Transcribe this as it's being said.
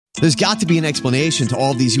There's got to be an explanation to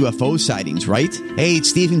all of these UFO sightings, right? Hey,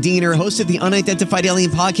 it's Stephen Diener, host of the Unidentified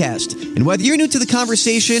Alien Podcast. And whether you're new to the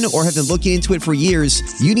conversation or have been looking into it for years,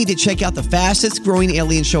 you need to check out the fastest growing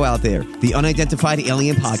alien show out there, the Unidentified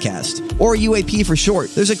Alien Podcast, or UAP for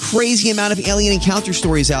short. There's a crazy amount of alien encounter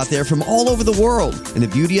stories out there from all over the world. And the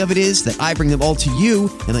beauty of it is that I bring them all to you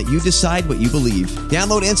and let you decide what you believe.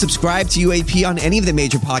 Download and subscribe to UAP on any of the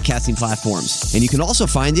major podcasting platforms. And you can also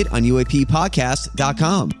find it on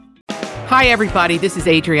UAPpodcast.com. Hi, everybody. This is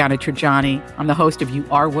Adriana Trajani. I'm the host of You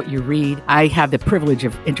Are What You Read. I have the privilege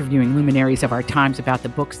of interviewing luminaries of our times about the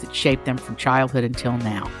books that shaped them from childhood until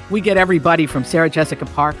now. We get everybody from Sarah Jessica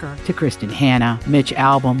Parker to Kristen Hanna, Mitch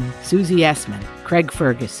Albom, Susie Essman, Craig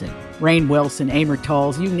Ferguson, Rainn Wilson, Amor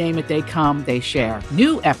Tolls, you name it, they come, they share.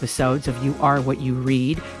 New episodes of You Are What You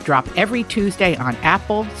Read drop every Tuesday on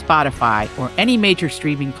Apple, Spotify, or any major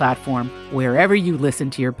streaming platform wherever you listen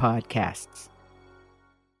to your podcasts.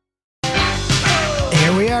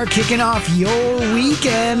 Here we are kicking off your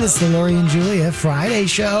weekend. It's the Lori and Julia Friday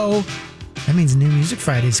show. That means New Music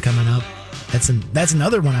Friday's coming up. That's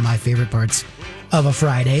another one of my favorite parts of a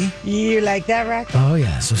Friday. You like that, Rack? Oh,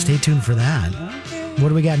 yeah. So stay tuned for that. Okay. What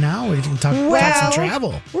do we got now? We're going to talk some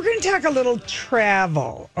travel. We're going to talk a little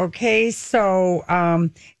travel, okay? So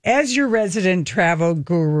as your resident travel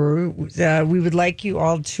guru, we would like you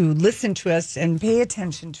all to listen to us and pay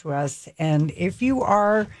attention to us. And if you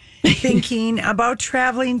are thinking about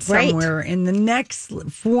traveling somewhere in the next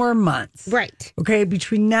 4 months. Right. Okay,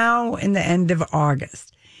 between now and the end of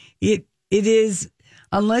August. It is,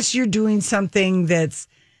 unless you're doing something that's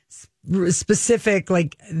specific,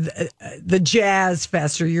 like the Jazz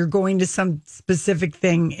Fest, or you're going to some specific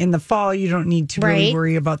thing in the fall, you don't need to really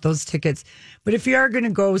worry about those tickets. But if you are going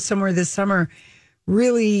to go somewhere this summer,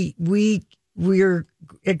 really, we're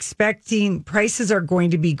expecting prices are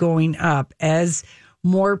going to be going up as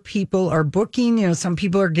more people are booking. You know, some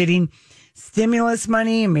people are getting stimulus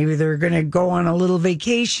money and maybe they're going to go on a little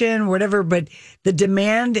vacation, whatever, but the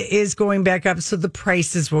demand is going back up. So the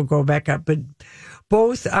prices will go back up. But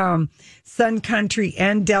both Sun Country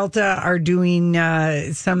and Delta are doing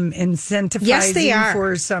some incentivizing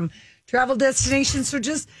for some travel destinations. So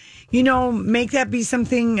just, make that be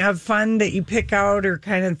something of fun that you pick out or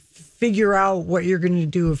kind of figure out what you're going to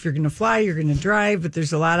do. If you're going to fly, you're going to drive, but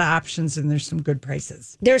there's a lot of options and there's some good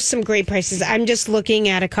prices. There's some great prices. I'm just looking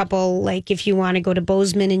at a couple, like if you want to go to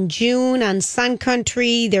Bozeman in June on Sun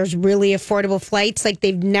Country, there's really affordable flights. Like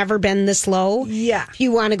they've never been this low. Yeah. If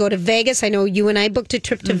you want to go to Vegas, I know you and I booked a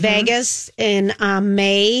trip to Vegas in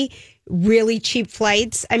May, really cheap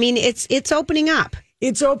flights. I mean, it's opening up.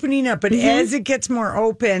 It's opening up, but as it gets more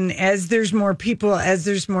open, as there's more people, as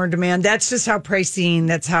there's more demand, that's just how pricing,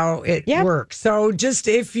 that's how it works. So just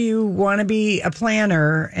if you want to be a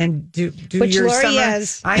planner and do Which your Lori summer,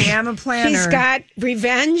 is. I am a planner. She's got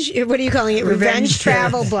revenge, what are you calling it? Revenge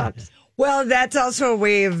travel books. Well, that's also a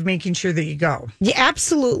way of making sure that you go. Yeah,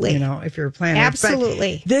 absolutely. If you're a planner.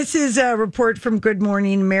 Absolutely. But this is a report from Good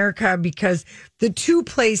Morning America, because the two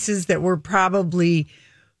places that were probably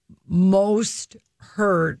most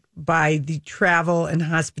hurt by the travel and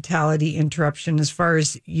hospitality interruption as far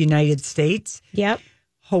as United States. Yep.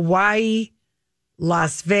 Hawaii,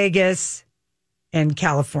 Las Vegas, and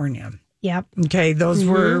California. Yep. Okay, those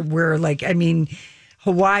were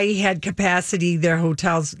Hawaii had capacity, their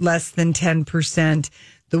hotels less than 10%.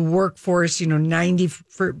 The workforce,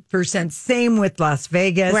 90%. Same with Las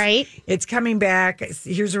Vegas. Right. It's coming back.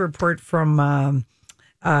 Here's a report from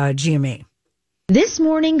GMA. This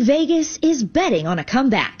morning, Vegas is betting on a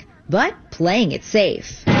comeback, but playing it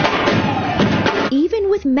safe. Even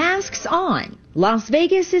with masks on, Las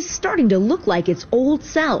Vegas is starting to look like its old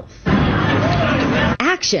self.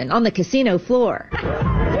 Action on the casino floor.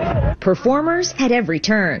 Performers at every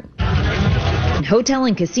turn. And hotel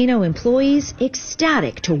and casino employees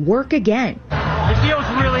ecstatic to work again. It feels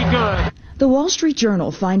really good. The Wall Street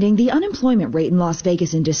Journal finding the unemployment rate in Las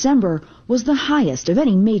Vegas in December was the highest of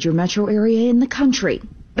any major metro area in the country.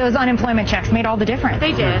 Those unemployment checks made all the difference.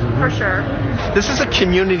 They did, for sure. This is a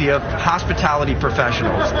community of hospitality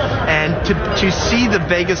professionals, and to see the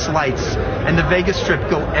Vegas lights and the Vegas Strip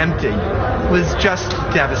go empty was just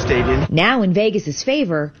devastating. Now in Vegas's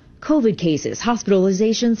favor, COVID cases,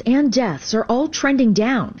 hospitalizations, and deaths are all trending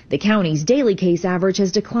down. The county's daily case average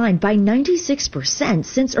has declined by 96%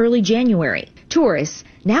 since early January. Tourists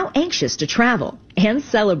now anxious to travel and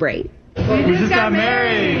celebrate. We just got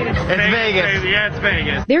married. It's Vegas. Yeah, it's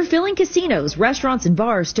Vegas. They're filling casinos, restaurants, and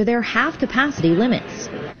bars to their half-capacity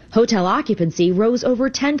limits. Hotel occupancy rose over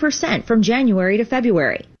 10% from January to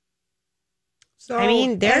February. So, I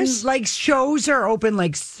mean, there's and, like shows are open,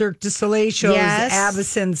 like Cirque du Soleil shows, Yes.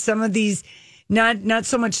 Avicen, some of these, not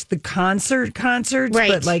so much the concerts,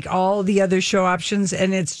 Right. but like all the other show options,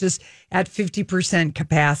 and it's just at 50%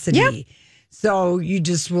 capacity. Yep. So you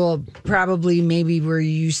just will probably maybe where you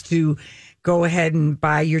used to go ahead and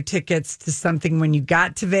buy your tickets to something when you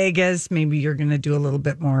got to Vegas. Maybe you're going to do a little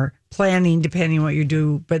bit more planning depending on what you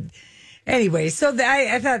do. But anyway, so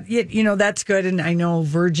I thought, that's good. And I know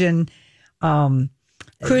Virgin,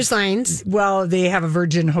 cruise lines. well, they have a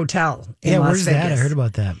Virgin hotel in Las where's Vegas. that? I heard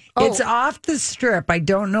about that. It's off the Strip. I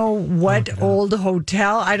don't know what old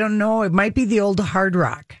hotel. I don't know. It might be the old Hard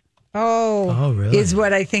Rock. Oh, really? Is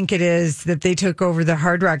what I think it is, that they took over the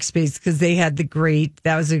Hard Rock space because they had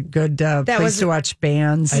that was a good place to watch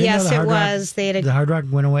bands. I didn't know Yes, the it Hard Rock- was. They had the Hard Rock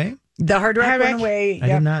went away? The Hard Rock Hard went Rock. away. I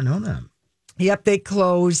did not know that. Yep, they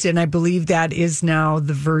closed, and I believe that is now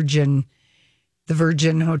the Virgin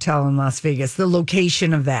Hotel in Las Vegas, the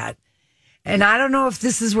location of that. And I don't know if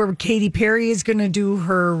this is where Katy Perry is going to do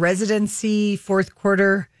her residency fourth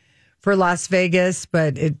quarter for Las Vegas,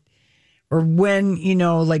 or when,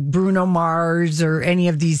 like Bruno Mars or any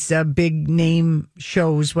of these big name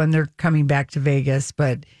shows when they're coming back to Vegas.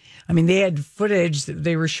 But I mean, they had footage that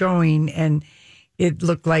they were showing, and it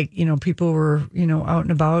looked like, people were, out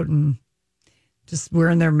and about and just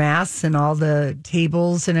wearing their masks, and all the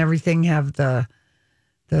tables and everything have the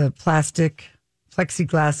plastic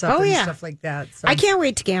plexiglass up and stuff like that. So. I can't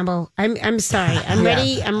wait to gamble. I'm sorry. I'm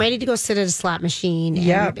ready. I'm ready to go sit at a slot machine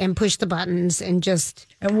and push the buttons and just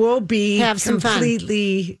we'll be have some fun.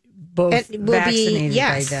 Completely both vaccinated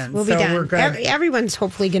by then. We'll be done. We're good. Everyone's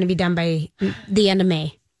hopefully going to be done by the end of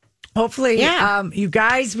May. Hopefully, Yeah. You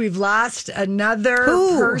guys, we've lost another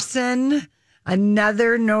person,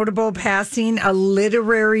 another notable passing, a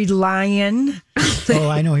literary lion. Oh,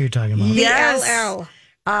 I know who you're talking about. Yes. LL.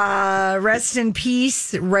 Rest in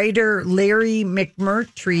peace, writer Larry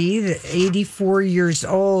McMurtry, 84 years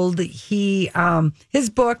old. His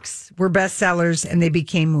books were bestsellers and they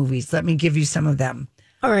became movies. Let me give you some of them.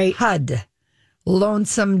 All right. HUD,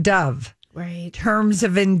 Lonesome Dove, Right. Terms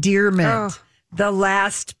of Endearment, The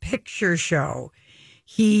Last Picture Show.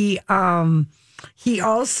 He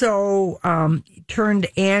also turned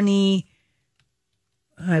Annie,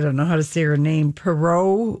 I don't know how to say her name,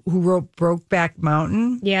 Perot, who wrote Brokeback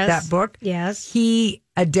Mountain, Yes. that book. Yes. He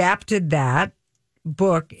adapted that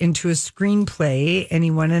book into a screenplay, and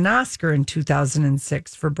he won an Oscar in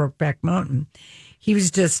 2006 for Brokeback Mountain. He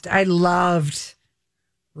was I loved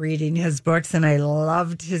reading his books, and I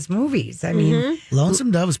loved his movies. I mean,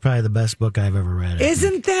 Lonesome Dove is probably the best book I've ever read. I think.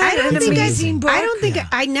 isn't that I don't an think amazing book? I don't think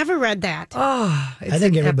I never read that. Oh, I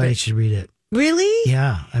think everybody should read it. Really?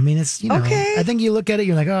 Yeah. I mean, it's, Okay. I think you look at it,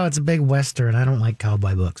 you're like, oh, it's a big Western. I don't like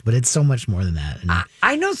cowboy books, but it's so much more than that. And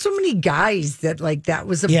I know so many guys that that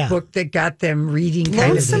was a Yeah. book that got them reading kind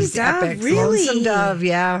Lonesome of these Dove, epics. really? Lonesome Dove,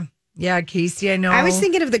 yeah. Yeah, Casey, I know. I was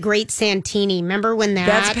thinking of The Great Santini. Remember when that?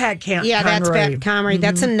 That's Pat Yeah, that's Conroy. Pat Conroy.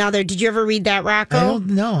 That's another. Did you ever read that, Rocco? I don't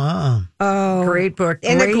know. Oh, Great book.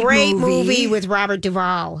 and a great movie with Robert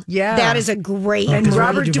Duvall. Yeah. that is a great. And Because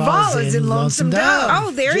Robert Robert Duvall Duvall's is in in Lonesome Lonesome Dove. Dove.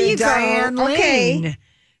 Oh, there you go. Diane Okay. Lane.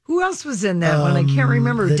 Who else was in that one? I can't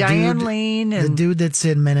remember. The Diane dude- Lane The and dude that's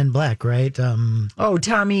in Men in Black, right?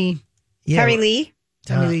 Tommy Harry Lee.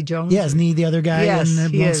 Lee Jones. Yeah, isn't he the other guy Yes, in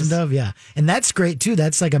he Lonesome is. Dove? Yeah. And that's great, too.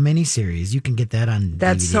 That's like a mini series. You can get that on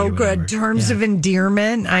That's DVD so or good. whatever. Terms Yeah. of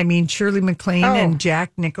Endearment. I mean, Shirley MacLaine and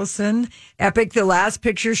Jack Nicholson. Epic. The Last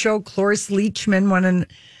Picture Show. Cloris Leachman won an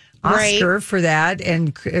Oscar for that.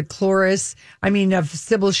 And Cloris, of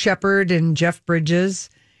Sybil Shepherd and Jeff Bridges.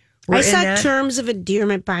 were I in saw that. Terms of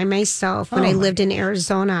Endearment by myself when I lived in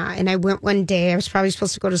Arizona, and I went one day. I was probably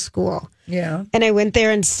supposed to go to school, Yeah. and I went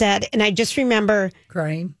there and I just remember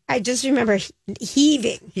Crying.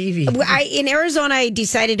 heaving. Heaving. In Arizona, I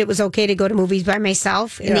decided it was okay to go to movies by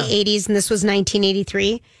myself in the 80s, and this was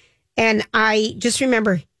 1983. And I just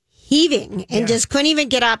remember heaving and just couldn't even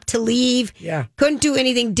get up to leave. Yeah. Couldn't do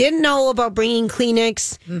anything. Didn't know about bringing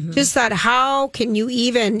Kleenex. Just thought, how can you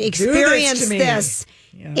even experience to me. this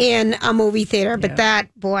in a movie theater? But that,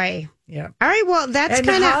 boy. Yeah. All right, well, that's And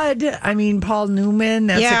kind of... HUD, Paul Newman,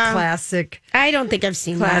 that's a classic. I don't think I've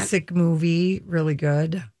seen Classic movie, really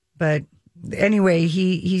good. But anyway,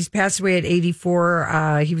 he's passed away at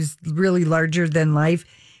 84. He was really larger than life.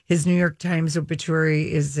 His New York Times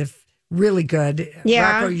obituary is really good.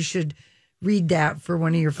 Yeah. Rocco, you should read that for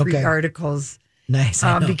one of your free Okay. articles. Nice.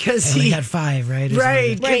 I know. Because I only he had 5, right? Or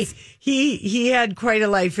Right, something. 'cause he had quite a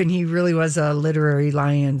life, and he really was a literary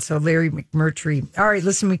lion. So Larry McMurtry. All right,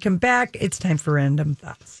 listen, we come back. It's time for Random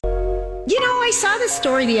Thoughts. You know, I saw this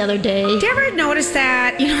story the other day. Did you ever notice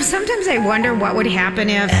that? Sometimes I wonder what would happen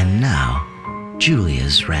if... And now,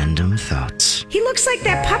 Julia's random thoughts. He looks like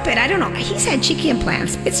that puppet. I don't know. He's had cheeky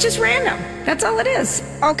implants. It's just random. That's all it is.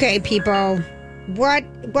 Okay, people. What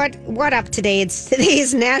up today? Today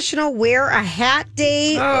is National Wear a Hat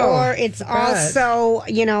Day, or it's also,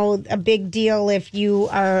 a big deal if you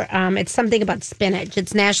are, it's something about spinach.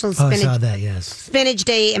 It's National Spinach. I saw that, yes. Spinach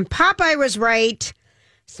Day. And Popeye was right.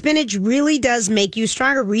 Spinach really does make you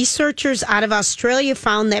stronger. Researchers out of Australia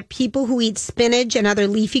found that people who eat spinach and other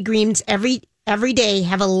leafy greens every day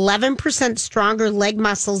have 11% stronger leg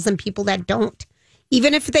muscles than people that don't,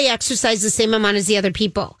 even if they exercise the same amount as the other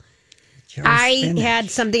people. I had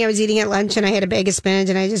something I was eating at lunch, and I had a bag of spinach,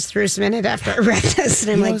 and I just threw some in it after I read this.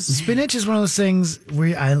 And I'm like, spinach is one of those things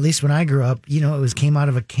where, at least when I grew up, it came out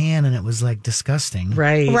of a can, and it was like disgusting.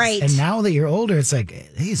 Right. And now that you're older, it's like,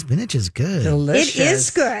 hey, spinach is good. Delicious. It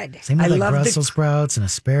is good. Same with Brussels sprouts and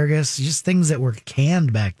asparagus, just things that were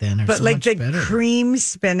canned back then. But so like much the better. cream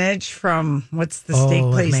spinach from what's the steak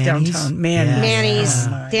place Manny's? downtown? Manny's.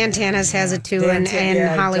 Dan Tanis has it too, in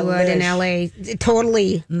Hollywood and LA.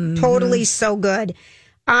 Totally so good.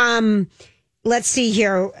 Let's see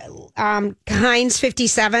here. Heinz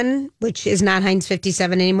 57, which is not Heinz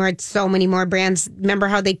 57 anymore. It's so many more brands. Remember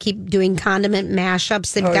how they keep doing condiment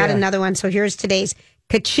mashups? They've got another one. So here's today's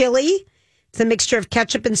Kachili. It's a mixture of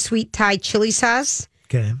ketchup and sweet Thai chili sauce.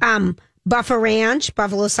 Okay. Buffalo Ranch,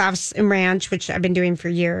 buffalo sauce and ranch, which I've been doing for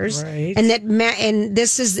years. Right. And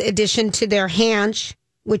this is addition to their Hanch,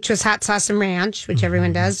 which was hot sauce and ranch, which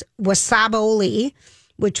everyone does. Wasaboli,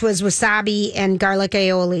 which was wasabi and garlic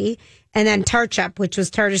aioli. And then Tarchup, which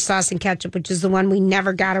was tartar sauce and ketchup, which is the one we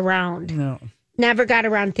never got around. No. Never got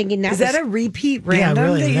around thinking that Is that a repeat random? Yeah,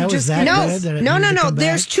 really. That you was just that good that it needed to No. come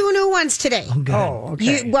There's back? 2 new ones today. Oh, good.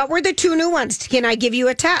 okay. What were the 2 new ones? Can I give you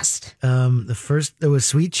a test? The first, there was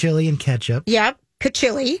sweet chili and ketchup. Yep.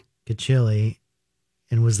 Kachili. Kachili.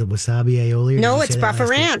 And was the wasabi aioli? No, it's Buffalo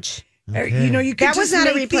Ranch. Okay. You could That was just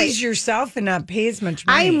not a make replace. these yourself and not pay as much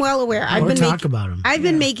money. I am well aware. I've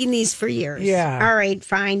been making these for years. Yeah. All right,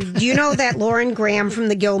 fine. Do you know that Lauren Graham from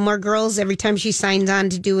the Gilmore Girls, every time she signs on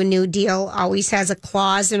to do a new deal, always has a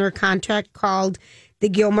clause in her contract called the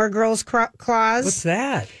Gilmore Girls clause? What's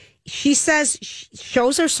that? She says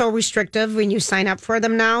shows are so restrictive when you sign up for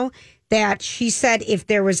them now that she said if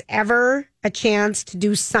there was ever a chance to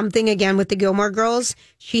do something again with the Gilmore Girls,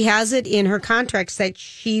 she has it in her contracts that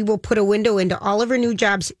she will put a window into all of her new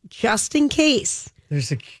jobs just in case.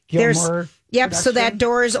 There's a Gilmore. Yep, so that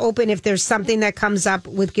door is open if there's something that comes up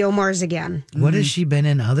with Gilmore's again. What has she been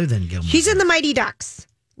in other than Gilmore? She's in the Mighty Ducks,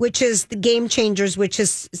 which is the Game Changers, which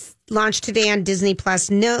is launched today on Disney Plus.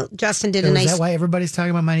 No, Justin did a nice. Is that why everybody's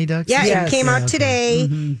talking about Mighty Ducks? Yeah, Yes. it came out okay. today,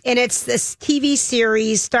 and it's this TV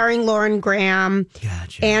series starring Lauren Graham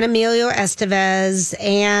and Emilio Estevez,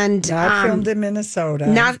 and Not filmed in Minnesota.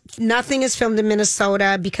 Nothing is filmed in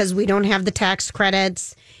Minnesota because we don't have the tax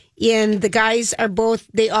credits. And the guys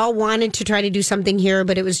they all wanted to try to do something here,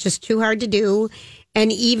 but it was just too hard to do.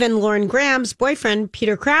 And even Lauren Graham's boyfriend,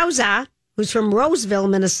 Peter Krause, who's from Roseville,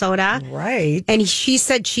 Minnesota. Right. And she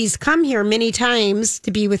said she's come here many times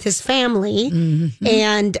to be with his family. Mm-hmm.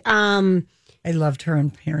 And I loved her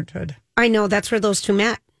in Parenthood. I know that's where those two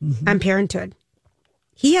met on Parenthood.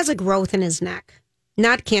 He has a growth in his neck,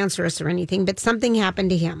 not cancerous or anything, but something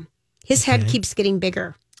happened to him. His head keeps getting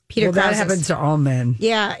bigger. Peter that Krause's. happens to all men.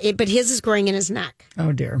 Yeah, but his is growing in his neck.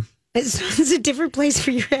 Oh, dear. It's a different place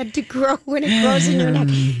for your head to grow when it grows in your neck.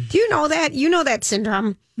 Do you know that? You know that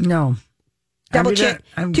syndrome. No. Double chin,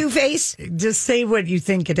 two-face. Just say what you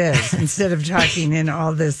think it is instead of talking in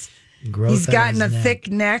all this. Growth He's gotten a on his neck.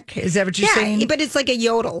 thick neck. Is that what you're saying? But it's like a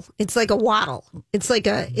yodel. It's like a waddle. It's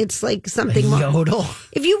like something more. Yodel.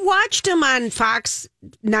 If you watched him on Fox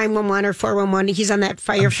 911 or 411, he's on that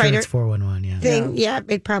firefighter I'm sure it's 411, yeah. thing. Yeah,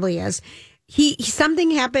 it probably is. Something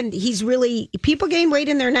happened. People gain weight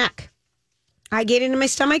in their neck. I gained it in my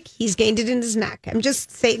stomach. He's gained it in his neck. I'm just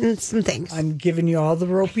saying some things. I'm giving you all the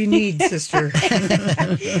rope you need, sister.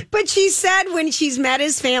 But she said when she's met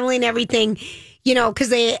his family and everything, because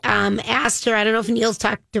they asked her, I don't know if Neil's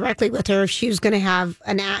talked directly with her, if she was going to have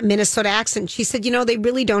a Minnesota accent. She said, they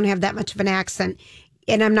really don't have that much of an accent.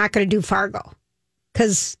 And I'm not going to do Fargo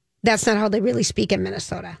because that's not how they really speak in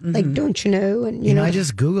Minnesota. Mm-hmm. Like, don't you know? And you know, I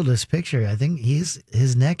just Googled this picture. I think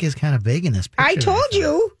his neck is kind of big in this picture. I told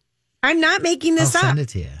you. I'm not making this I'll up. send it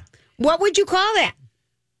to you. What would you call that?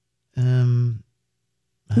 I don't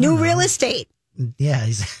New know. real estate. Yeah,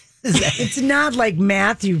 It's not like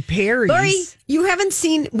Matthew Perry. Lori, you haven't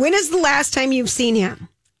seen. When is the last time you've seen him?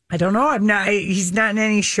 I don't know. I'm not. He's not in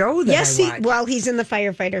any show that I watch. He's in the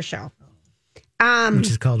firefighter show. Which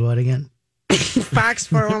is called what again? Fox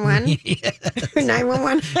 411 or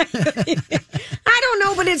 911. I don't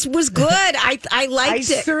know, but it was good. I liked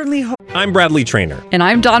it. Certainly hope. I'm Bradley Trainer. And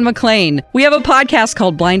I'm Don McClain. We have a podcast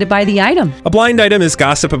called Blinded by the Item. A blind item is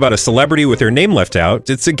gossip about a celebrity with their name left out.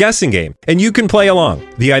 It's a guessing game, and you can play along.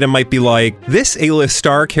 The item might be like, this A-list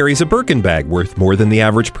star carries a Birkin bag worth more than the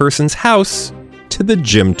average person's house to the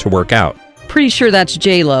gym to work out. Pretty sure that's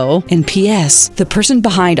J-Lo. And P.S. the person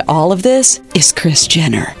behind all of this is Kris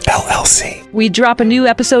Jenner, LLC. We drop a new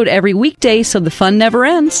episode every weekday so the fun never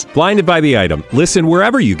ends. Blinded by the Item. Listen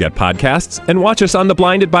wherever you get podcasts and watch us on the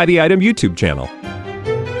Blinded by the Item YouTube channel.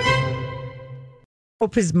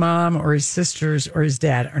 Hope his mom or his sisters or his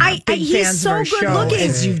dad are not big he's fans so of our good show. looking.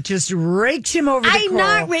 As you've just raked him over the coals. I'm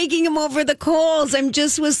not raking him over the coals. I'm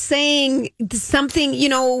just was saying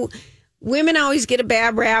something, women always get a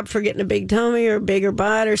bad rap for getting a big tummy or a bigger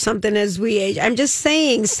butt or something as we age. I'm just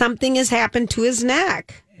saying something has happened to his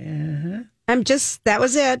neck. Uh-huh. That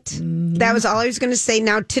was it. Mm-hmm. That was all I was going to say.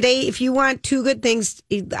 Now, today, if you want two good things,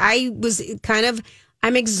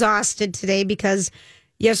 I'm exhausted today because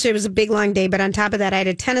yesterday was a big, long day. But on top of that, I had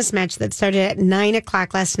a tennis match that started at 9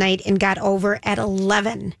 o'clock last night and got over at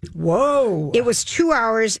 11. Whoa. It was 2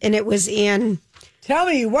 hours and it was in. Tell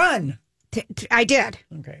me you won. I did.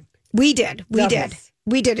 Okay. We did. Doubles.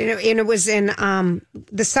 We did. And it was in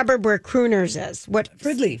the suburb where Crooners is.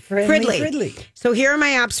 Fridley. So here are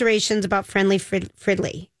my observations about Friendly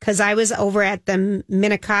Fridley. Because I was over at the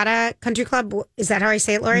Minnetonka Country Club. Is that how I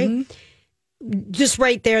say it, Lori? Mm-hmm. Just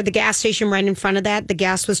right there, the gas station right in front of that. The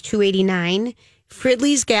gas was $2.89.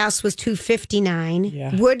 Fridley's gas was $2.59.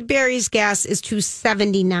 Yeah. Woodbury's gas is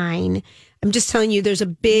 $2.79. I'm just telling you, there's a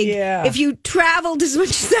big, if you traveled as much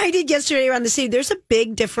as I did yesterday around the city, there's a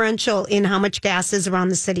big differential in how much gas is around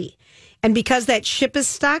the city. And because that ship is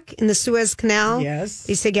stuck in the Suez Canal, they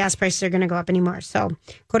say gas prices are going to go up anymore. So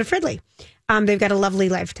go to Fridley. They've got a lovely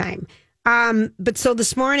lifetime. But so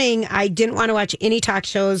this morning, I didn't want to watch any talk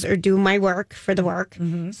shows or do my work for the work.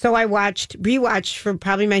 Mm-hmm. So I rewatched for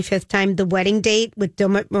probably my fifth time, The Wedding Date with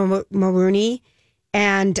Dermot Mulroney.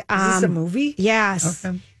 And, is this a movie? Yes.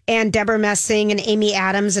 Okay. And Deborah Messing and Amy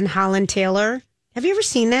Adams and Holland Taylor. Have you ever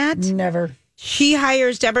seen that? Never. She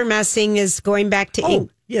hires Deborah Messing is going back to England.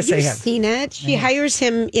 Yes, I have seen it. She hires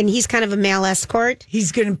him, and he's kind of a male escort.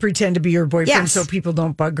 He's going to pretend to be your boyfriend, so people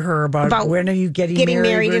don't bug her about when are you getting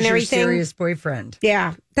married and everything. Your serious boyfriend.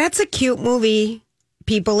 Yeah, that's a cute movie.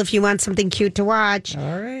 People, if you want something cute to watch,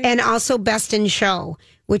 all right. And also Best in Show,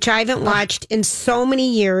 which I haven't watched in so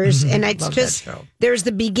many years, and it's just there's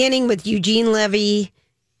the beginning with Eugene Levy.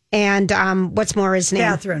 And what's more his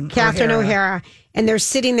name? Catherine O'Hara. And they're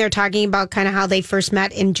sitting there talking about kind of how they first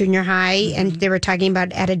met in junior high. And they were talking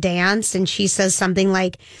about at a dance. And she says something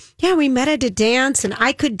like, yeah, we met at a dance and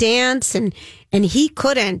I could dance and he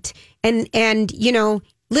couldn't. And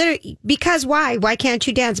literally, because why? Why can't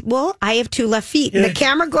you dance? Well, I have two left feet. And the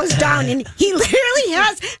camera goes down and he literally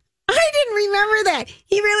has... I didn't remember that.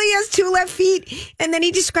 He really has two left feet. And then he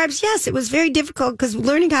describes, yes, it was very difficult because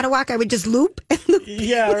learning how to walk, I would just loop and loop.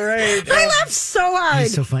 Yeah, right. I laughed so hard.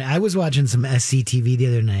 It's so funny. I was watching some SCTV the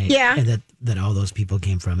other night. Yeah. And that all those people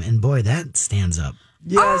came from. And boy, that stands up.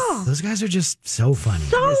 Yes. Oh, those guys are just so funny.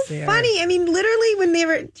 So funny. I mean, literally when they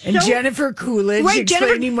were... And Jennifer Coolidge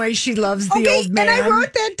explaining why she loves the old man. And I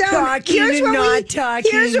wrote that down. Talking and not talking.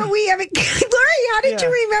 Here's what we have. Lori, how did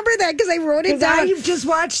you remember that? Because I wrote it down. You've just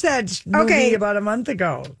watched that movie about a month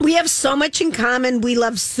ago. We have so much in common. We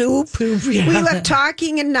love soup. We love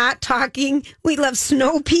talking and not talking. We love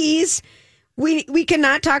snow peas. We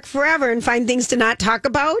cannot talk forever and find things to not talk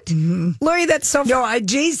about. Mm-hmm. Lori, that's so... No,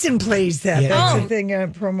 Jason plays that. Yeah. That's a thing, a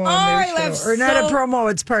promo on their show. Or not a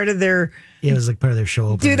promo, it's part of their... Yeah, it was like part of their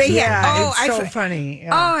show. Do they? Yeah, it's so funny. Yeah.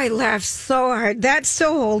 Oh, I laughed so hard. That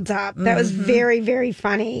still holds up. That was very, very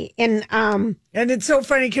funny. And it's so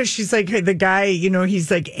funny because she's like, the guy, he's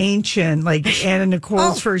like ancient, like Anna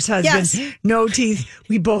Nicole's first husband. Yes. No teeth.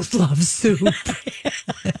 We both love soup.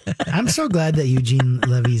 I'm so glad that Eugene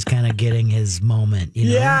Levy's kind of getting his moment.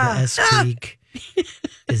 The S-Creek.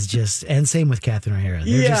 Is just, and same with Catherine O'Hara.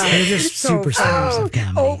 They're just so superstars of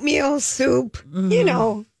comedy. Oatmeal soup,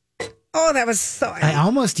 Oh, that was so... I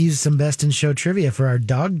almost used some Best in Show trivia for our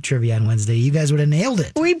dog trivia on Wednesday. You guys would have nailed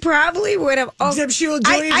it. We probably would have. Oh, except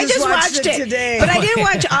I just watched it today. But I didn't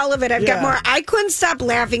watch all of it. I've got more. I couldn't stop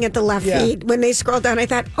laughing at the left feed. When they scrolled down, I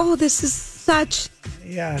thought, oh, this is such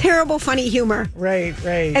terrible, funny humor. Right.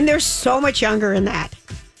 And they're so much younger in that.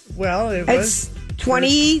 Well, it was...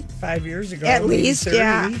 25 years ago. At maybe least, 30.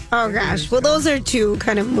 yeah. Oh, gosh. Well, those are two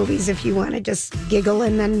kind of movies if you want to just giggle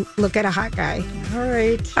and then look at a hot guy. All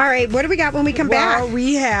right. All right. What do we got when we come back? Well,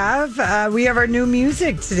 we have our new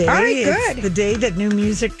music today. All right, good. It's the day that new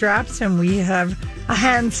music drops, and we have a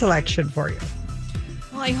hand selection for you.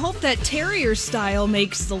 Well, I hope that Terrier Style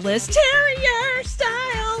makes the list. Terrier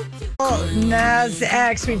Style! Nas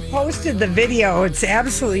X, we posted the video. It's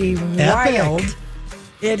absolutely wild.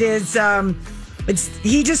 It is,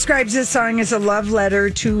 he describes this song as a love letter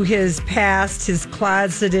to his past, his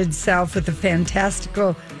closeted self with a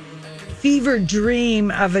fantastical fever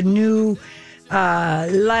dream of a new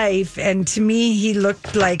life. And to me, he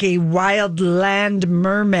looked like a wild land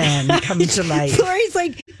merman come to life. Lori's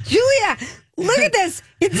like, Julia, look at this.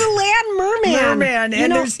 It's a land merman. Merman.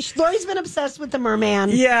 And Lori's been obsessed with the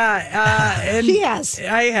merman. Yeah. And she has.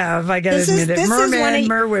 I have. I got to admit it. Merman,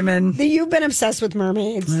 merwomen. You've been obsessed with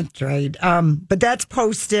mermaids. That's right. But that's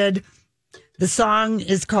posted. The song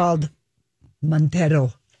is called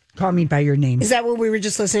Montero. Call Me By Your Name. Is that what we were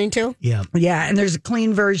just listening to? Yeah. Yeah. And there's a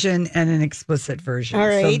clean version and an explicit version. All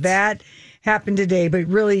right. So that happened today. But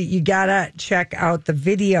really, you got to check out the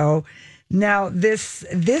video. Now, this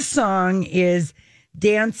song is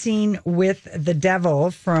Dancing with the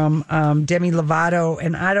Devil from Demi Lovato.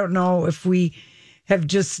 And I don't know if we have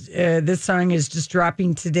just, this song is just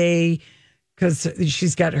dropping today because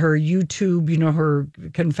she's got her YouTube, her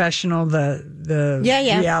confessional, the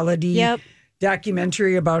reality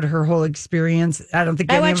documentary about her whole experience. I don't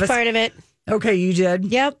think I watched part of it. Okay, you did?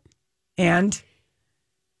 Yep. And?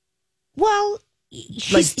 Well,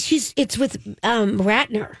 it's with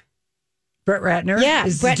Ratner. Brett Ratner? Yeah,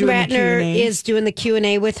 Brett Ratner is doing the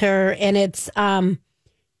Q&A with her, and it's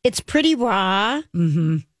pretty raw.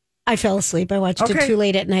 Mm-hmm. I fell asleep. I watched it too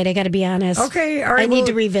late at night. I got to be honest. Okay, all right. I need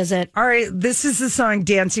to revisit. All right, this is the song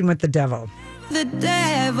Dancing with the Devil. The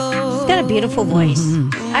devil. She's got a beautiful voice.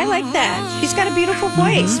 Mm-hmm. I like that. She's got a beautiful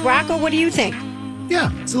voice. Mm-hmm. Rocco, what do you think? Yeah,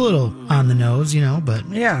 it's a little on the nose, but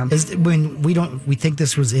yeah, when we think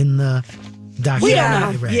this was in the documentary.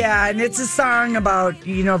 Yeah, right? Yeah, and it's a song about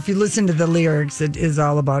if you listen to the lyrics, it is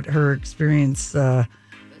all about her experience of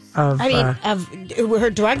her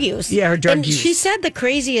drug use. Yeah, her drug use. She said the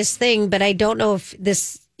craziest thing, but I don't know if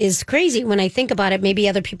this is crazy when I think about it. Maybe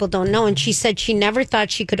other people don't know. And she said she never thought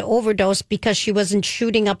she could overdose because she wasn't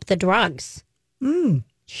shooting up the drugs.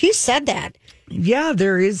 She said that. Yeah,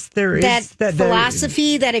 there is that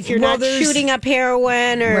philosophy that if you're not shooting up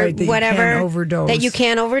heroin or whatever, that you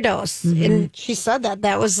can't overdose. Mm-hmm. And she said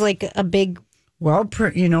that was like a big. Well,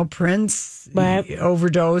 Prince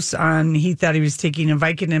overdosed on. He thought he was taking a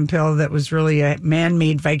Vicodin pill that was really a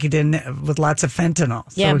man-made Vicodin with lots of fentanyl.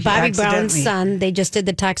 Yeah, so Bobby Brown's son. They just did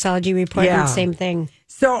the toxicology report and same thing.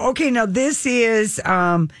 So now this is,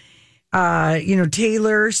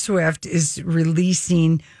 Taylor Swift is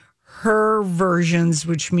releasing her versions,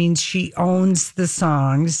 which means she owns the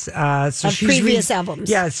songs. Of previous albums.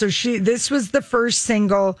 Yeah, so this was the first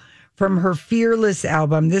single from her Fearless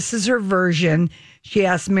album. This is her version. She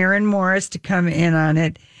asked Maren Morris to come in on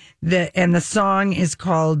it. And the song is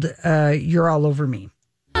called You're All Over Me.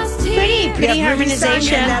 Pretty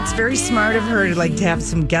harmonization. And that's very smart of her to have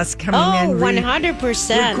some guests coming in.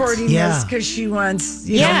 100%. Recording this because she wants,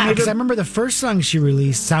 because I remember the first song she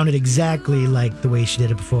released sounded exactly like the way she did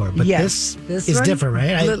it before. But this is different,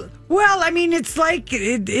 right? It's like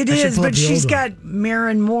it is, but she's got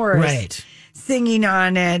Maren Morris singing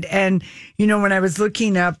on it. And, when I was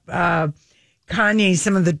looking up Kanye,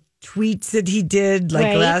 some of the tweets that he did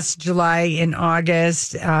last July and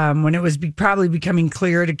August, when it was probably becoming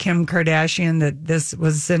clear to Kim Kardashian that this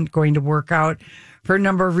wasn't going to work out for a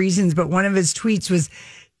number of reasons. But one of his tweets was,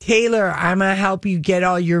 Taylor, I'm going to help you get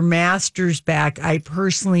all your masters back. I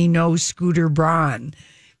personally know Scooter Braun.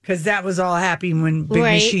 Because that was all happening when Big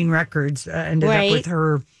Machine Records ended up with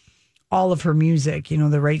her, all of her music,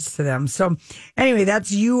 the rights to them. So anyway,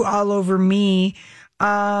 that's You All Over Me.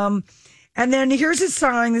 And then here's a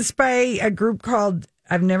song. This is by a group called,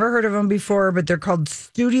 I've never heard of them before, but they're called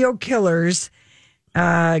Studio Killers.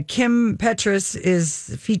 Kim Petras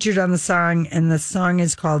is featured on the song, and the song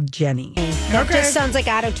is called Jenny. That just sounds like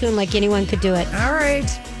auto-tune, like anyone could do it. All right.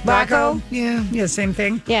 Rocco? Yeah, same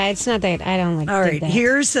thing. Yeah, it's not that. I don't like All right, that.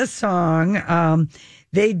 Here's a song.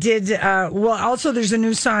 They did, also there's a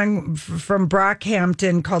new song from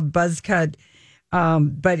Brockhampton called Buzzcut.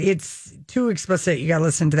 But it's too explicit. You got to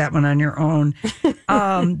listen to that one on your own.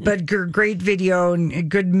 But great video and a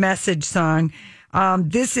good message song.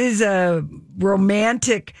 This is a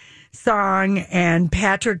romantic song, and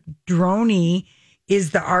Patrick Droney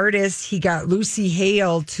is the artist. He got Lucy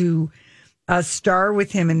Hale to star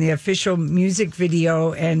with him in the official music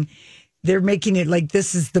video, and they're making it like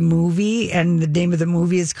this is the movie, and the name of the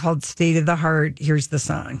movie is called State of the Heart. Here's the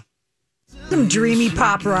song. Some dreamy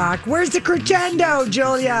pop rock. Where's the crescendo,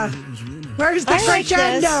 Julia? Where's the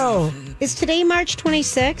crescendo? Is today March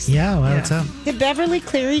 26th? Yeah, well, what's up? Did Beverly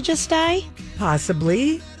Cleary just die?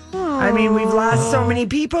 Possibly. I mean, we've lost so many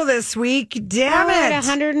people this week. Damn it.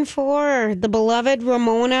 104. The beloved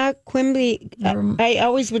Ramona Quimby. I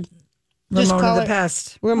always would just Ramona call the her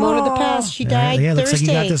Pest. Ramona the Pest. She died Yeah, Thursday. looks like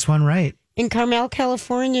you got this one right. In Carmel,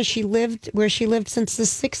 California, where she lived since the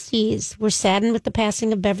 60s. We're saddened with the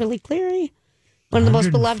passing of Beverly Cleary, one of the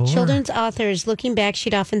most beloved 104. children's authors. Looking back,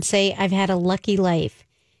 she'd often say, I've had a lucky life.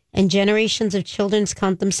 And generations of children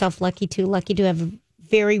count themselves lucky to have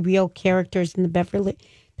very real characters in the Beverly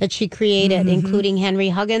that she created, including Henry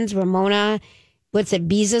Huggins, Ramona,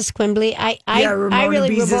 Beezus Quimby. Ramona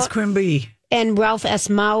Beezus Quimby. And Ralph S.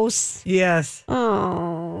 Mouse. Yes.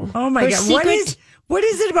 Oh my Her God. What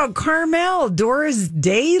is it about Carmel? Doris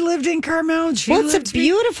Day lived in Carmel. It's a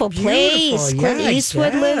beautiful place. Clint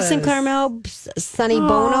Eastwood lives in Carmel. Sonny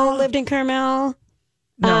Bono lived in Carmel.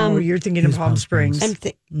 No, you're thinking of Palm Springs.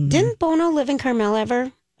 Didn't Bono live in Carmel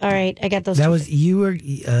ever? All right, I got those. That was you're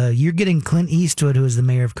getting Clint Eastwood, who was the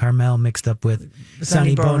mayor of Carmel, mixed up with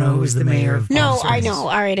Sonny Bono, who was the mayor of Palm No, Springs. I know.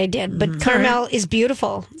 All right, I did. But Carmel is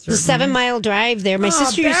beautiful. The 7-mile drive there. My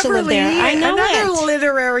sister used to live there. I know another it.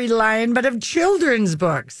 literary line, but of children's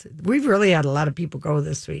books. We've really had a lot of people go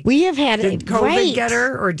this week. We have had Did COVID right. get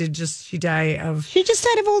her, or did she die of? She just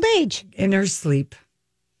died of old age in her sleep.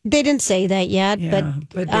 They didn't say that yet,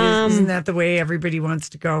 but isn't that the way everybody wants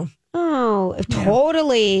to go? Oh,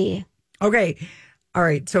 totally. Okay. All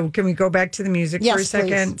right. So can we go back to the music for a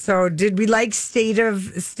second? Please. So did we like State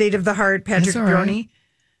of the Heart, Patrick Brony?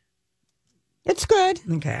 It's good.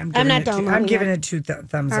 Okay. I'm giving it two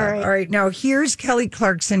thumbs up. Right. All right. Now here's Kelly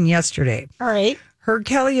Clarkson yesterday. All right. Her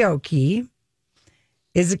karaoke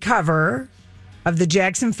is a cover of the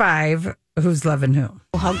Jackson 5, Who's Lovin' Who.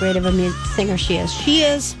 How great of a singer she is. She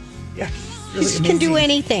is. Yeah. Really she can do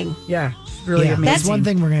anything. Yeah. Really amazing. That's one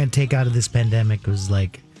thing we're going to take out of this pandemic was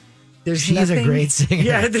like, she's a great singer.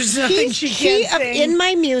 Yeah, there's nothing she can't sing. In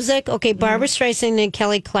my music, okay, Barbara Streisand and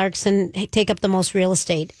Kelly Clarkson take up the most real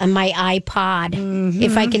estate on my iPod,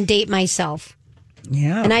 if I can date myself.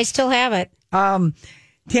 Yeah. And I still have it.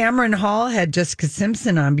 Tamron Hall had Jessica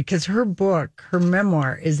Simpson on because her book, her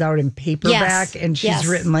memoir, is out in paperback, and she's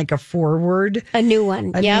written like a foreword. A new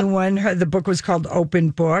one. New one. The book was called Open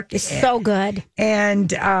Book. It's so good.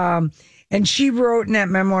 And she wrote in that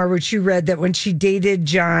memoir, which you read, that when she dated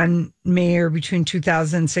John Mayer between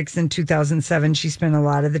 2006 and 2007, she spent a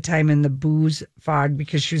lot of the time in the booze fog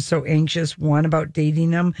because she was so anxious, one, about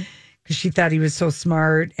dating him, because she thought he was so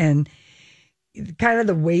smart, and kind of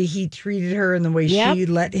the way he treated her and the way she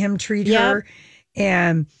let him treat her.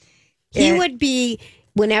 And he would be,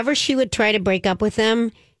 whenever she would try to break up with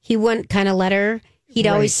him, he wouldn't kind of let her. He'd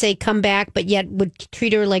always say, come back, but yet would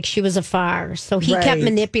treat her like she was a far. So he kept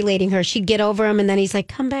manipulating her. She'd get over him, and then he's like,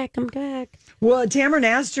 come back, come back. Well, Tamron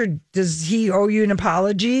asked her, does he owe you an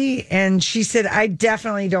apology? And she said, I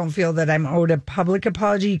definitely don't feel that I'm owed a public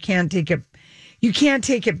apology. You can't take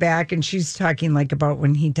it back. And she's talking like about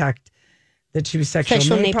when he talked that she was sexual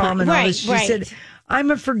napalm and all this. She said,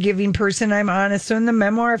 I'm a forgiving person. I'm honest. So in the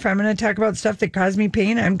memoir, if I'm going to talk about stuff that caused me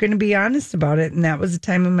pain, I'm going to be honest about it. And that was a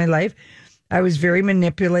time in my life I was very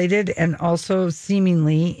manipulated and also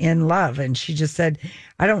seemingly in love. And she just said,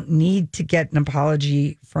 I don't need to get an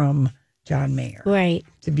apology from John Mayer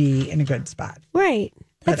to be in a good spot. Right.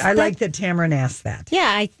 But I like that Tamron asked that.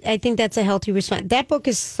 Yeah, I think that's a healthy response. That book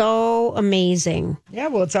is so amazing. Yeah,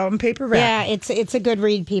 well, it's out in paperback. Yeah, it's a good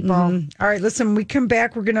read, people. All right, listen, when we come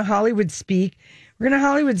back, we're going to Hollywood speak. We're going to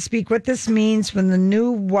Hollywood speak what this means when the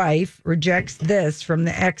new wife rejects this from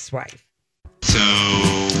the ex-wife. So,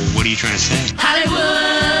 what are you trying to say?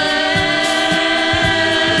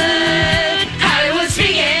 Hollywood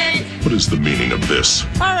speaking. What is the meaning of this?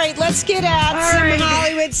 All right, let's get at some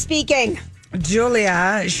Hollywood speaking.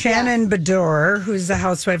 Julia, Shannon Beador, who's the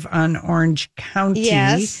housewife on Orange County.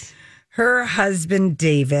 Yes. Her husband,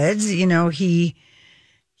 David,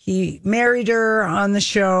 he married her on the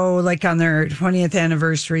show, like on their 20th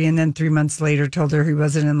anniversary, and then 3 months later told her he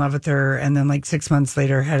wasn't in love with her, and then like 6 months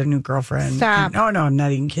later had a new girlfriend. Stop. No, I'm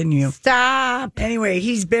not even kidding you. Stop. Anyway,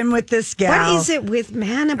 he's been with this gal. What is it with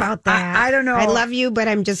man about that? I don't know. I love you, but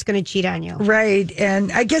I'm just going to cheat on you. Right.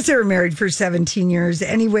 And I guess they were married for 17 years.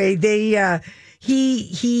 Anyway, they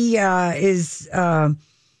he is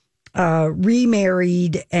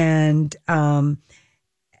remarried and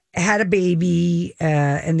had a baby,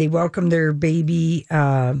 and they welcomed their baby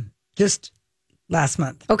just last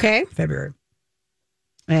month. Okay. February.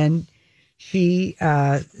 And she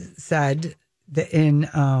said that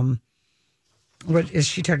in, what is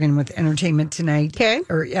she talking with Entertainment Tonight? Okay.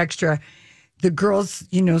 Or Extra. The girls,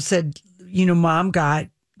 said, Mom got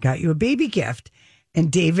you a baby gift. And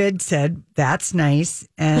David said, that's nice.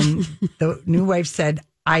 And the new wife said,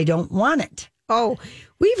 I don't want it. Oh,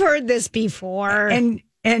 we've heard this before. And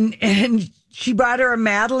she bought her a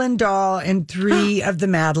Madeline doll and 3 of the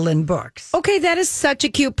Madeline books. Okay, that is such a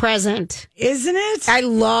cute present. Isn't it? I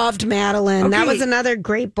loved Madeline. That Okay. was another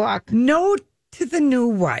great book. Note to the new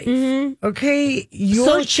wife. Okay,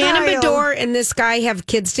 So Shannon Bedore and this guy have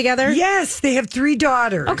kids together? Yes, they have 3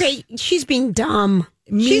 daughters. Okay, she's being dumb.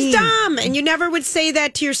 She's dumb. And you never would say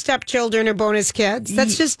that to your stepchildren or bonus kids.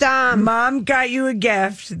 That's just dumb. Mom got you a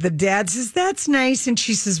gift. The dad says, that's nice. And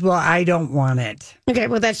she says, well, I don't want it. Okay,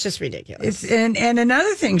 well, that's just ridiculous. And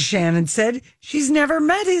another thing Shannon said, she's never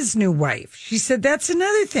met his new wife. She said, that's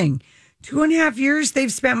another thing. 2.5 years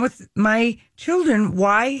they've spent with my children.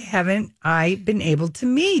 Why haven't I been able to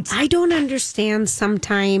meet? I don't understand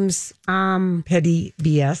sometimes. Petty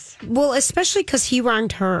BS. Well, especially because he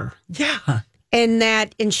wronged her. Yeah.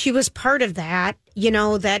 And she was part of that,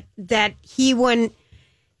 that he wouldn't.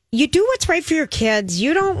 You do what's right for your kids.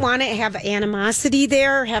 You don't want to have animosity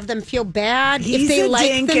there, have them feel bad He's if they a like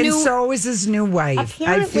dink, the new. and so is his new wife.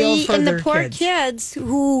 Apparently, I feel for and their the poor kids. kids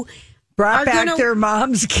who Brought are back gonna- their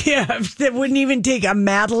mom's gift that wouldn't even take a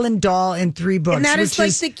Madeline doll and 3 books. and that is which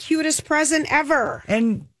like the cutest present ever.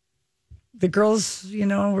 And the girls,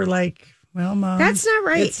 were like, well, Mom. That's not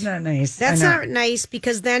right. It's not nice. That's I know. not nice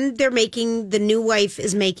because then the new wife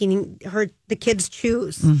is making the kids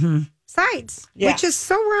choose sides, Yeah. which is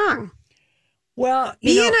so wrong. Well,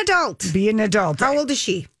 Be an adult. Be an adult. How old is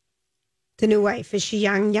she? The new wife. Is she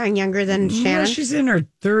younger than Shannon? Well, she's in her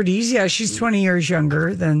 30s. Yeah, she's 20 years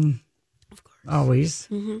younger than always.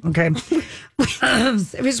 Okay.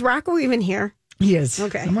 Is Rocco even here? He is.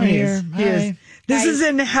 Okay. I'm here. He is. This is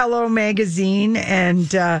in Hello Magazine,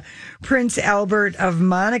 and Prince Albert of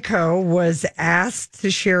Monaco was asked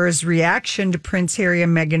to share his reaction to Prince Harry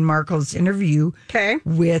and Meghan Markle's interview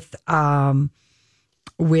with Oprah,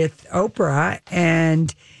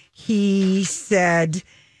 and he said,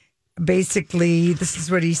 basically, this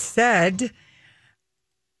is what he said.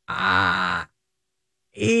 I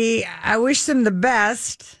wish them the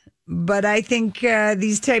best. But I think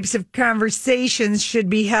these types of conversations should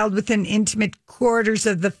be held within intimate quarters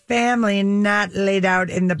of the family and not laid out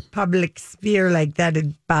in the public sphere like that. It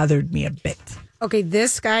bothered me a bit. Okay,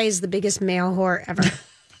 this guy is the biggest male whore ever.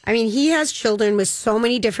 I mean, he has children with so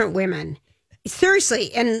many different women.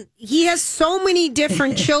 Seriously, and he has so many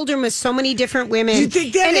different children with so many different women. Do you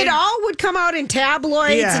think that and it all would come out in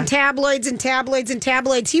tabloids Yeah. and tabloids and tabloids and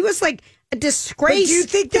tabloids. He was like a disgrace. But do you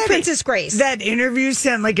think to that Princess Grace? That interview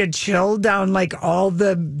sent like a chill down like all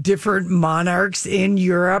the different monarchs in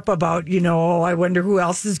Europe about, I wonder who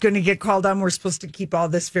else is going to get called on. We're supposed to keep all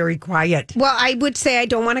this very quiet. Well, I would say I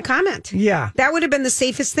don't want to comment. Yeah. That would have been the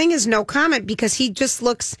safest thing is no comment because he just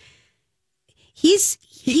looks. He's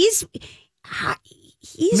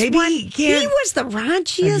Maybe one, he can't- he was the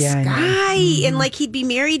raunchiest Yeah, I know. guy, and like he'd be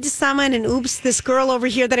married to someone, and oops, this girl over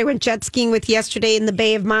here that I went jet skiing with yesterday in the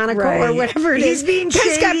Bay of Monaco or whatever it is, being just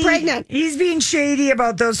shady. got pregnant. He's being shady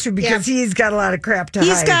about those two because he's got a lot of crap to hide.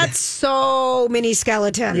 He's got so many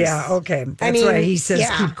skeletons. Yeah, okay. That's why he says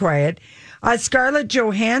keep quiet. Scarlett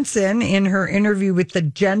Johansson, in her interview with The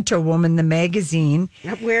Gentlewoman, the magazine.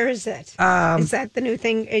 Where is it? Is that the new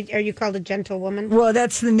thing? Are you called a gentlewoman? Well,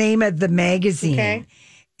 that's the name of the magazine. Okay.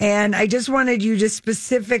 And I just wanted you to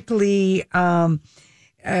specifically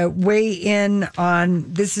weigh in on,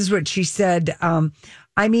 this is what she said.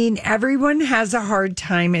 I mean, everyone has a hard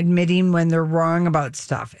time admitting when they're wrong about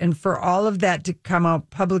stuff. And for all of that to come out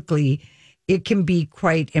publicly, it can be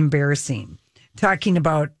quite embarrassing. Talking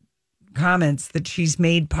about comments that she's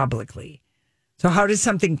made publicly. So how does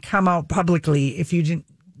something come out publicly if you didn't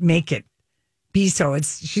make it be so?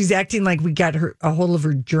 She's acting like we got a hold of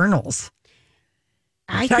her journals.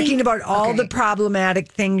 Talking about all the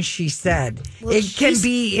problematic things she said. Well, it can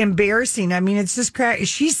be embarrassing. I mean, it's just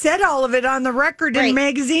she said all of it on the record in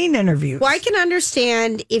magazine interviews. Well, I can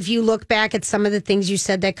understand if you look back at some of the things you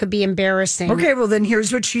said that could be embarrassing. Okay, well then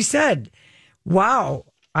here's what she said. Wow,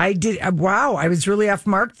 I was really off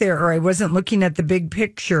mark there, or I wasn't looking at the big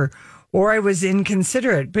picture, or I was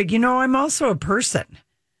inconsiderate. But I'm also a person.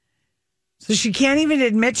 So she can't even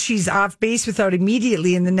admit she's off base without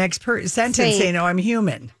immediately in the next sentence saying, "Oh, I'm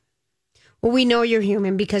human." Well, we know you're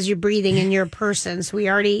human because you're breathing and you're a person. So we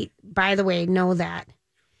already, by the way, know that.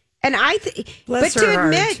 And Bless but to her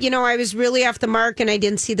admit, heart. I was really off the mark and I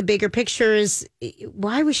didn't see the bigger pictures.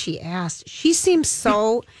 Why was she asked? She seems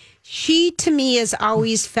so. She to me has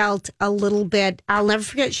always felt a little bit. I'll never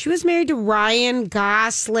forget. She was married to Ryan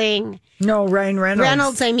Gosling. No, Ryan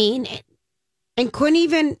Reynolds. I mean, and couldn't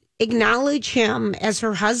even acknowledge him as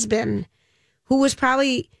her husband, who was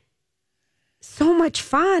probably so much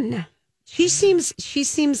fun. She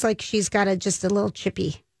seems like she's got just a little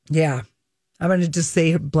chippy. Yeah. I'm going to just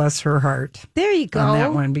say bless her heart. There you go. On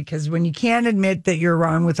that one, because when you can't admit that you're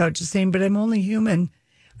wrong without just saying, but I'm only human.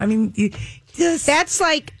 I mean, that's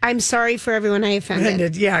like, I'm sorry for everyone I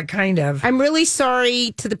offended. Yeah, kind of. I'm really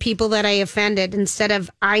sorry to the people that I offended instead of,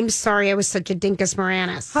 I'm sorry I was such a dinkus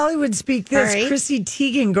Moranis. Hollywood speak this. Right. Chrissy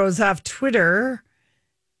Teigen goes off Twitter.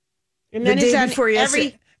 And then he's on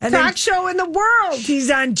every talk show in the world. She's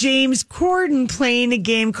on James Corden playing a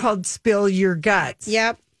game called Spill Your Guts.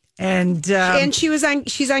 Yep. And she's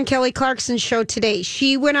on Kelly Clarkson's show today.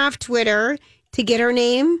 She went off Twitter to get her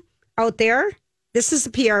name out there. This is a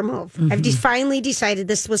PR move. Mm-hmm. I've finally decided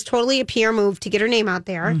this was totally a PR move to get her name out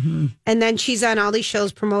there. Mm-hmm. And then she's on all these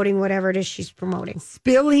shows promoting whatever it is she's promoting.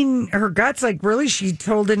 Spilling her guts, like really, she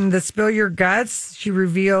told in the Spill Your Guts. She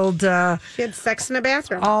revealed she had sex in a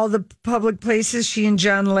bathroom. All the public places she and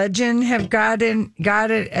John Legend have got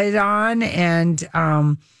it on, and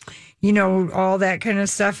all that kind of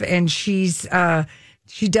stuff. And she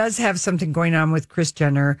does have something going on with Kris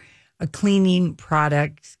Jenner. Cleaning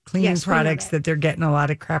products that they're getting a lot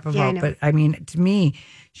of crap about. But I mean, to me,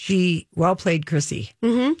 she well played, Chrissy.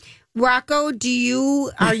 Mm-hmm. Rocco,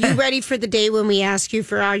 are you ready for the day when we ask you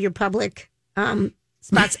for all your public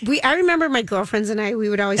spots? I remember my girlfriends and we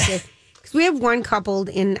would always say, because we have one couple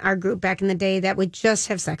in our group back in the day that would just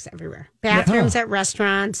have sex everywhere. Bathrooms at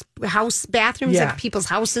restaurants, bathrooms at people's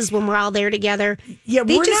houses when we're all there together. Yeah,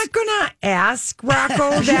 we're not going to ask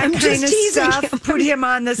Rocco that kind of stuff. Put him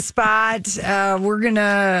on the spot.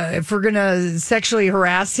 If we're gonna sexually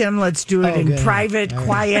harass him, let's do it in private,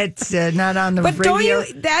 quiet, not on the radio.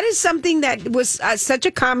 That is something that was such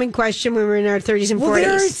a common question when we were in our 30s and 40s. Well,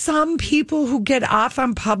 there are some people who get off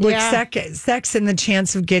on public sex and the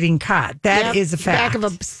chance of getting caught. That is a fact. Back of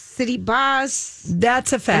a city bus.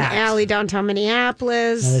 That's a fact. An alley downtown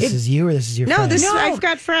Minneapolis. Now, this is you or this is your friend? No, I've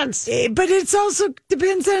got friends. But it's also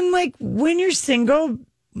depends on like when you're single.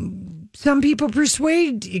 Some people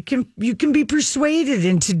persuade you can be persuaded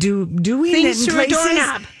into doing things it in through places. A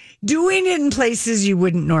doorknob. Doing it in places you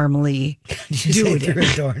wouldn't normally do it through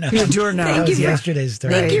a doorknob. Through a doorknob. That was yesterday's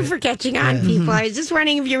story. Thank you for catching on, people. I was just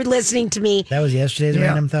wondering if you were listening to me. That was yesterday's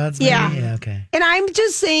Random Thoughts? Maybe? Yeah, okay. And I'm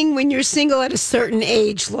just saying when you're single at a certain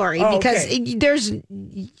age, Lori, because there's,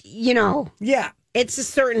 Yeah. It's a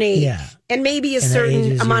certain age. Yeah. And maybe a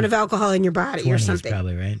certain amount of alcohol in your body 20s or something.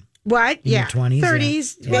 Probably, right? What? In your 20s?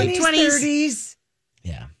 30s. Yeah. Late 20s. 30s.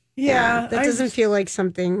 Yeah. Yeah. That doesn't feel like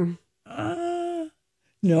something.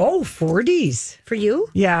 No, 40s. For you?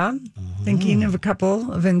 Yeah. Thinking of a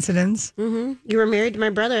couple of incidents. Mm-hmm. You were married to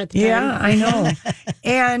my brother at the time. Yeah, I know.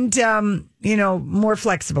 And, more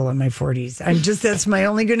flexible in my 40s. That's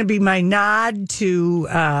only going to be my nod to...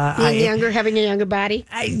 Being younger, having a younger body?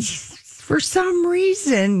 For some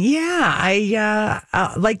reason, I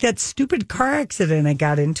like that stupid car accident I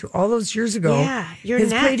got into all those years ago. Yeah, your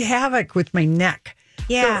neck. It's played havoc with my neck.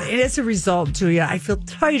 Yeah. So, and as a result, Julia, I feel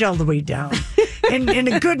tight all the way down. in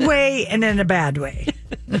a good way and in a bad way.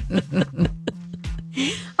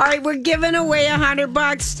 All right, we're giving away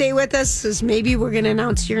 $100. Stay with us, because maybe we're going to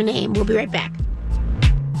announce your name. We'll be right back.